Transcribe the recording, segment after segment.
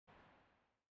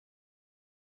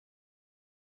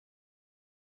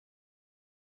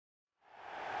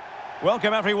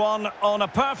Welcome everyone on a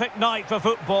perfect night for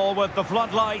football with the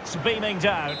floodlights beaming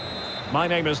down. My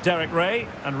name is Derek Ray,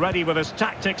 and ready with his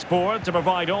tactics board to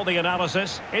provide all the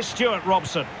analysis is Stuart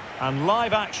Robson. And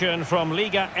live action from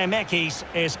Liga MX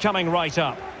is coming right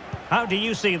up. How do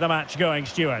you see the match going,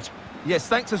 Stuart? Yes,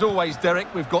 thanks as always,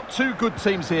 Derek. We've got two good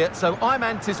teams here, so I'm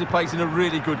anticipating a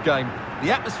really good game.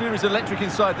 The atmosphere is electric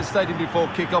inside the stadium before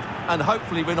kick-off, and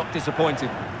hopefully we're not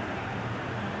disappointed.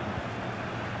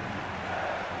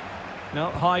 No,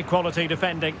 high-quality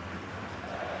defending.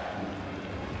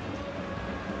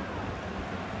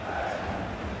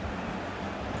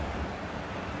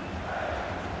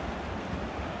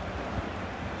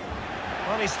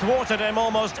 Well, he's thwarted him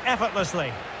almost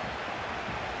effortlessly.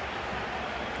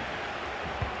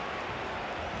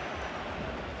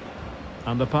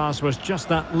 And the pass was just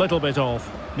that little bit off.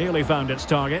 Nearly found its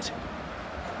target.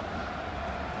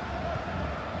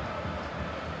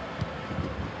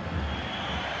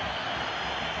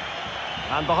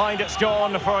 And behind it's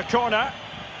gone for a corner.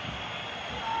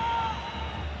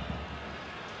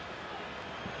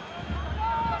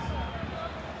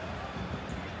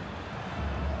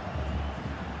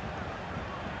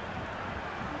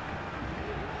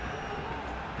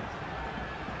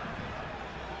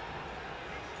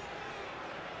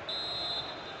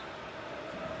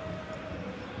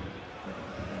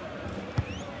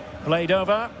 Played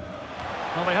over.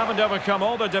 Well, they haven't overcome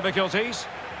all the difficulties.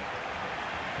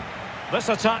 This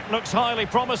attack looks highly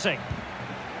promising.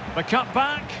 The cut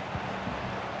back.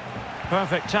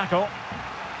 Perfect tackle.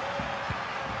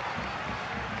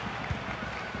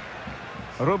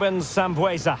 Ruben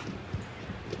Sambueza.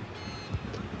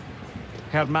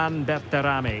 Germán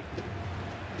Berterame.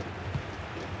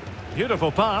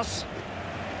 Beautiful pass.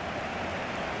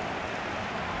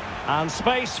 And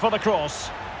space for the cross.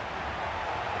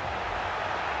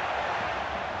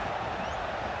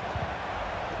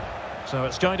 So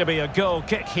it's going to be a goal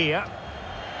kick here.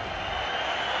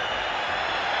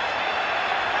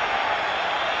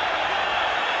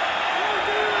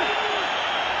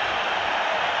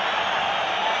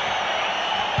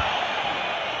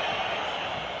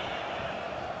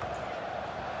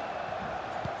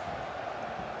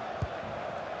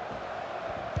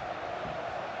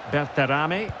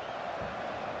 Berterame.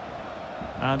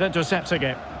 And intercepts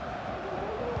again.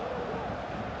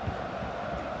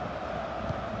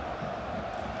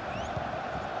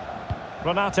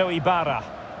 Renato Ibarra.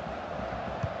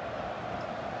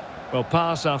 Well,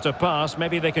 pass after pass,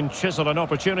 maybe they can chisel an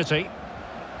opportunity.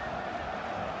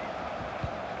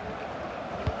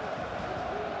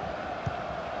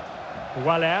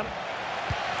 Waller.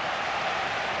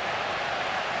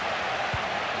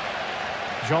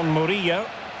 John Murillo.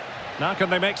 Now can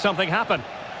they make something happen?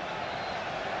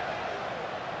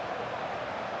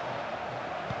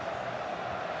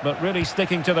 But really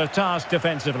sticking to their task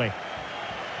defensively.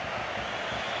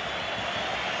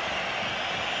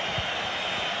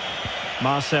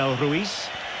 Marcel Ruiz.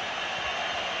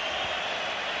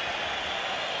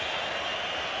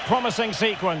 Promising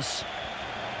sequence.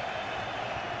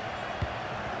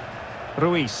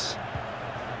 Ruiz.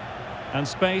 And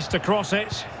space to cross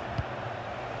it.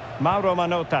 Mauro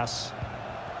Manotas.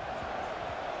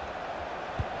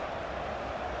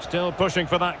 Still pushing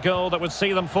for that goal that would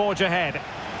see them forge ahead.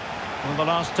 And the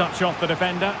last touch off the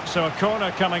defender, so a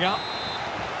corner coming up.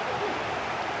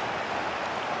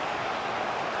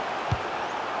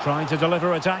 Trying to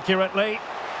deliver it accurately.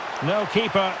 No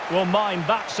keeper will mind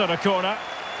that sort of corner.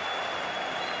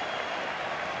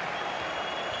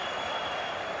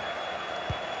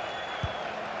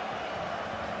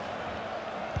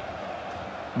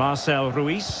 Marcel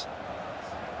Ruiz.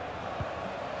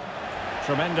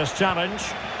 Tremendous challenge.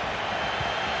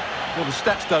 Well, the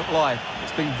stats don't lie.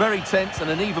 It's been very tense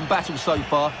and an even battle so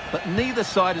far, but neither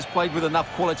side has played with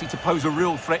enough quality to pose a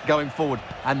real threat going forward,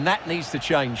 and that needs to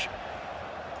change.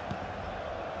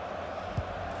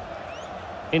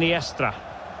 Iniestra.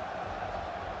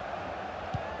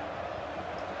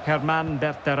 Germán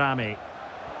Berterame.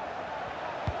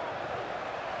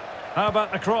 How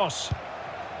about the cross?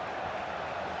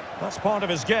 That's part of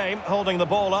his game, holding the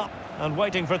ball up and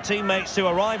waiting for teammates to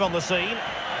arrive on the scene.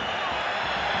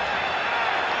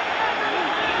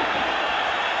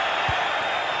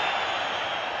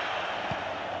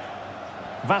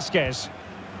 Vasquez.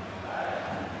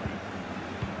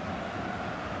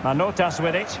 Manotas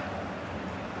with it.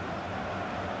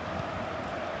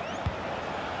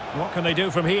 What can they do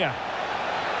from here?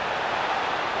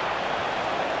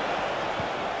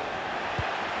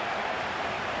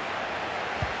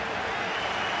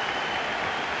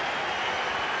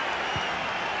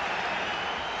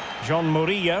 John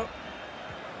Murillo.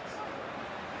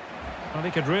 Well,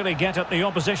 he could really get at the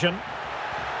opposition.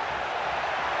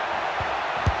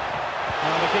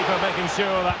 And the keeper making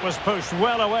sure that was pushed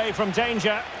well away from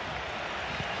danger.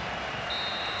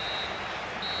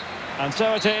 And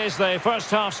so it is, the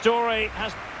first half story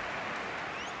has...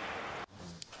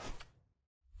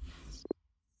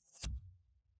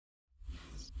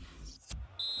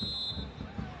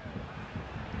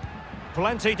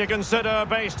 Plenty to consider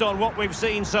based on what we've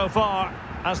seen so far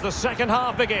as the second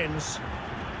half begins.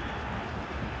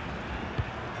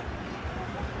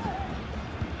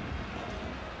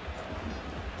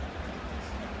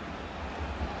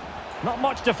 Not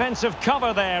much defensive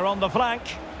cover there on the flank.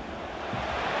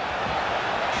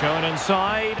 Shown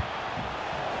inside.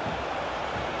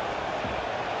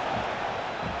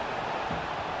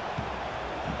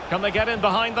 Can they get in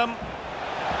behind them?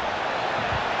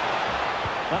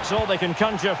 That's all they can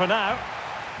conjure for now.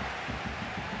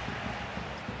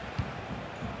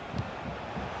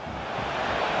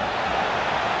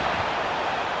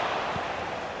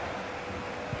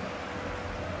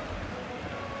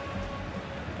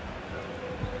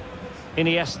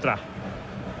 Iniesta.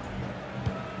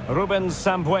 Ruben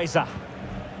Sambueza.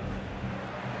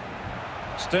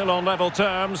 Still on level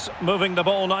terms, moving the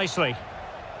ball nicely.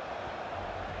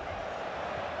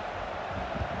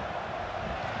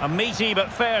 A meaty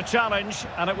but fair challenge,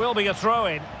 and it will be a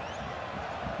throw-in.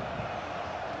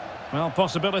 Well,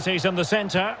 possibilities in the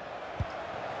centre.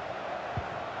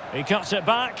 He cuts it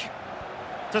back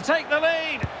to take the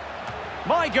lead.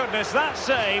 My goodness, that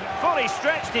save, fully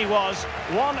stretched he was.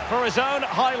 One for his own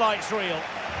highlights reel.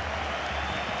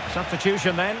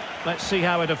 Substitution then. Let's see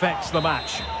how it affects the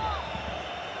match.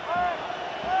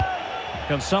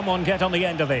 Can someone get on the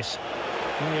end of this?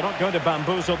 Well, you're not going to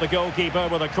bamboozle the goalkeeper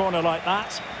with a corner like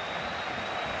that.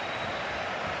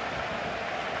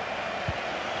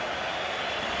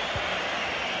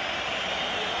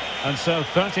 And so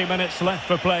 30 minutes left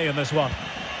for play in this one.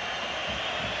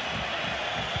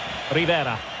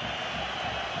 Rivera.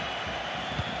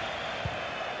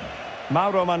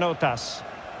 Mauro Manotas.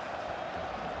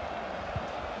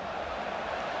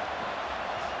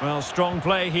 Well, strong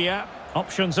play here.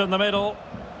 Options in the middle.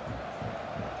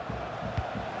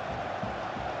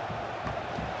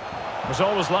 Was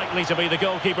always likely to be the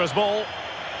goalkeeper's ball.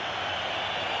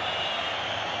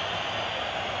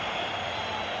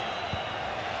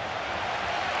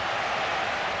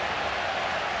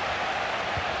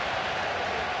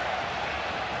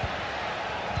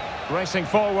 Racing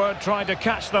forward, trying to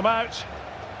catch them out.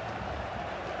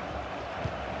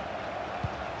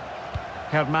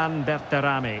 Herman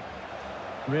Berterame.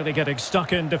 Really getting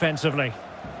stuck in defensively.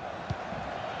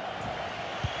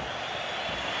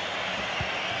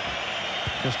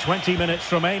 Just 20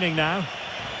 minutes remaining now.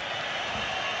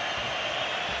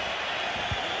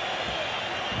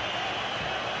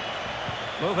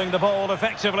 Moving the ball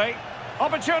effectively.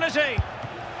 Opportunity!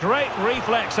 Great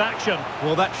reflex action.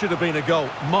 Well, that should have been a goal.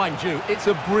 Mind you, it's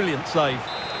a brilliant save.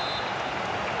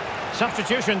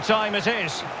 Substitution time it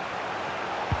is.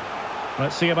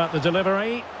 Let's see about the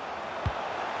delivery.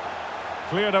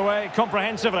 Cleared away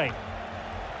comprehensively.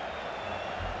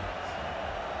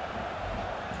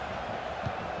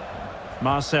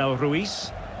 Marcel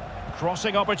Ruiz.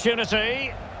 Crossing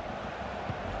opportunity.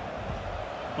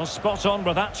 Well, spot on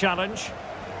with that challenge.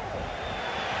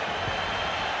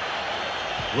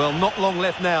 Well, not long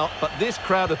left now, but this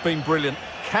crowd have been brilliant.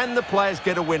 Can the players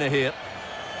get a winner here?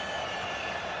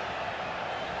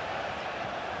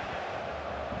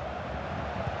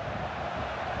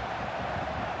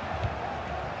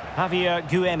 Javier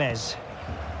Güemes.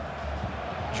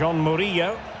 John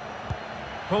Murillo.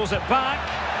 Pulls it back.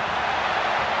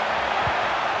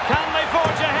 Can they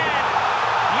forge ahead?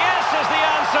 Yes is the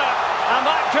answer. And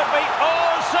that could be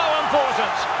oh so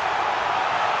important.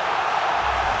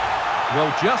 Well,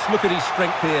 just look at his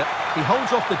strength here. He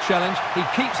holds off the challenge, he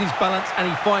keeps his balance, and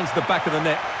he finds the back of the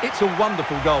net. It's a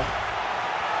wonderful goal.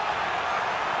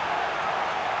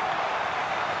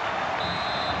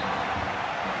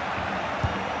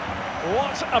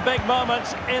 What a big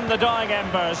moment in the dying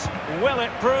embers. Will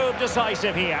it prove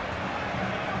decisive here?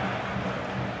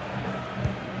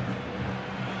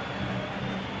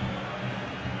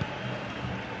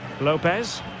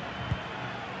 Lopez.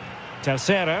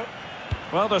 Tercero.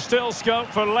 Well, there's still scope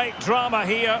for late drama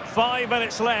here. 5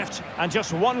 minutes left and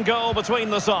just one goal between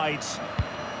the sides.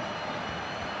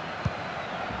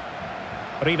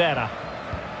 Rivera.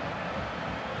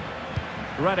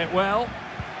 Read it well.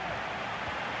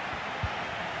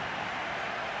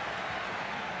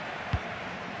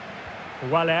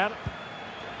 Waller.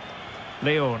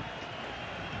 Leon.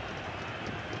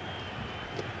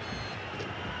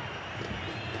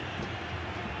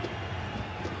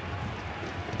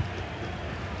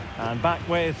 And back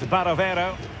with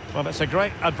Barovero. Well, it's a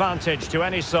great advantage to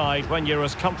any side when you're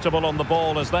as comfortable on the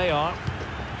ball as they are.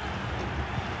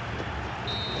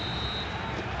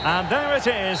 And there it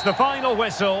is, the final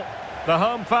whistle. The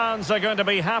home fans are going to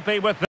be happy with